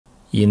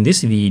In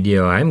this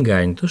video I'm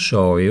going to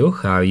show you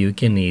how you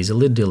can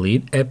easily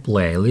delete a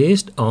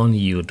playlist on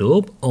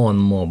YouTube on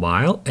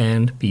mobile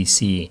and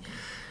PC.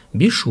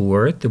 Be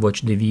sure to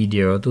watch the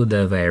video to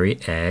the very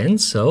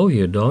end so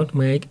you don't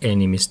make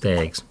any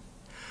mistakes.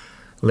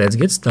 Let's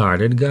get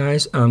started,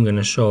 guys. I'm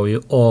gonna show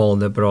you all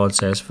the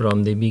process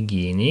from the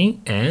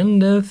beginning,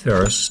 and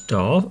first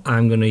off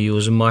I'm gonna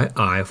use my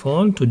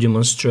iPhone to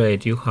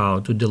demonstrate you how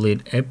to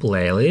delete a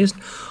playlist.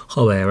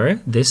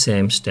 However, the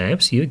same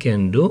steps you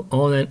can do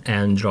on an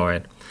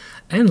Android,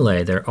 and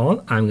later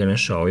on I'm gonna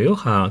show you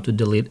how to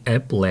delete a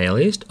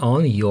playlist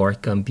on your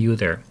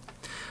computer.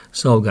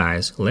 So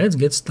guys, let's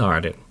get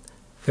started.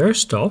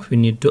 First off, we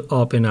need to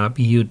open up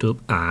YouTube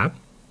app.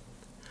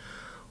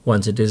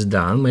 Once it is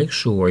done, make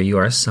sure you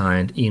are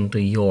signed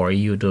into your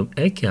YouTube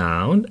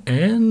account,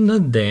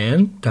 and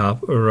then tap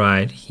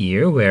right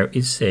here where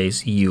it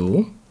says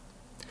You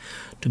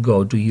to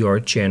go to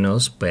your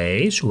channels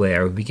page,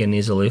 where we can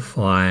easily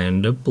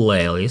find the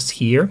playlist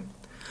here.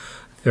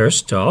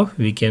 First off,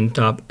 we can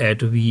tap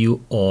at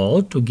View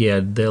All to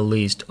get the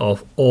list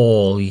of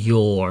all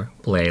your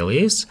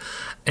playlists,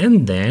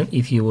 and then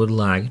if you would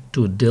like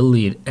to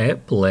delete a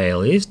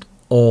playlist,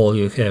 all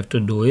you have to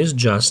do is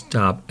just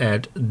tap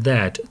at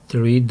that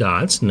three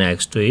dots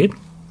next to it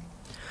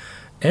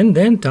and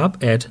then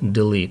tap at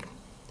Delete.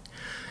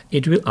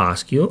 It will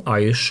ask you,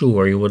 are you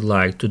sure you would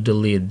like to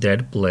delete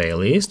that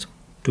playlist?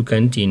 To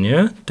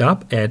continue,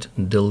 tap at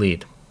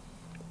Delete.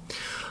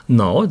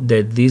 Note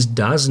that this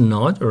does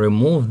not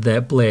remove the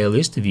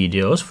playlist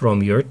videos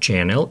from your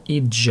channel,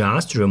 it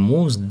just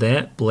removes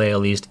the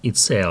playlist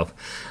itself.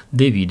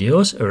 The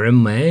videos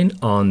remain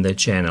on the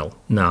channel.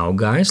 Now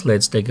guys,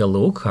 let's take a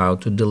look how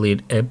to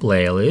delete a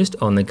playlist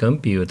on a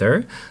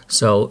computer.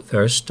 So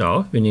first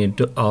off, we need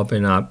to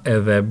open up a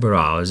web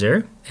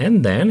browser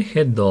and then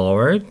head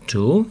over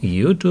to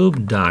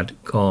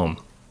youtube.com.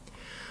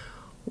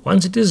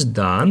 Once it is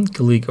done,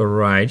 click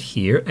right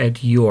here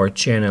at your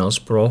channel's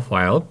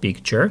profile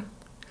picture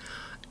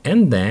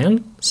and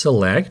then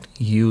select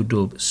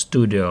YouTube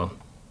Studio.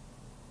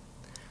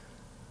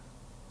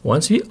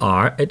 Once we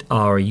are at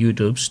our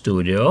YouTube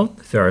Studio,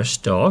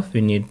 first off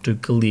we need to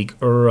click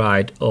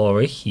right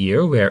over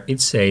here where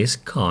it says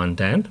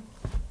Content,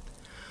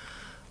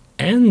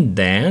 and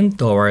then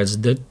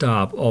towards the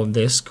top of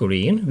the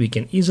screen we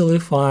can easily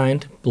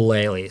find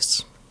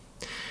Playlists.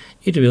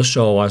 It will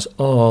show us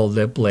all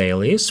the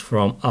playlists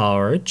from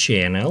our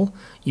channel.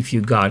 If you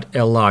got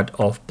a lot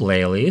of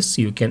playlists,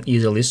 you can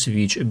easily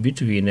switch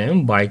between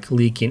them by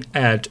clicking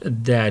at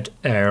that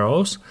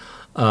arrows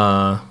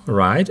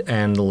right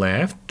and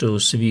left to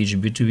switch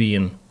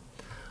between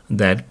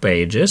that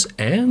pages.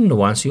 And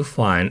once you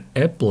find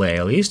a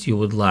playlist you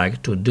would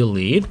like to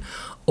delete,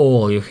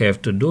 all you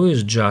have to do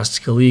is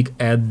just click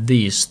at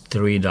these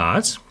three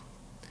dots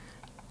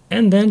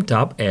and then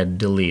tap at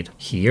Delete.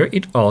 Here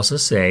it also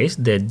says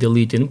that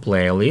deleting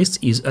playlists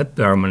is a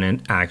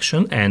permanent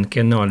action and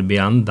cannot be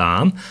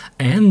undone,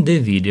 and the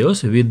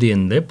videos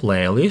within the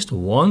playlist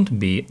won't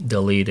be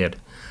deleted.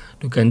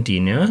 To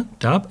continue,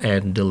 tap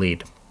at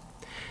Delete.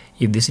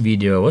 If this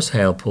video was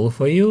helpful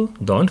for you,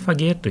 don't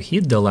forget to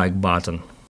hit the like button.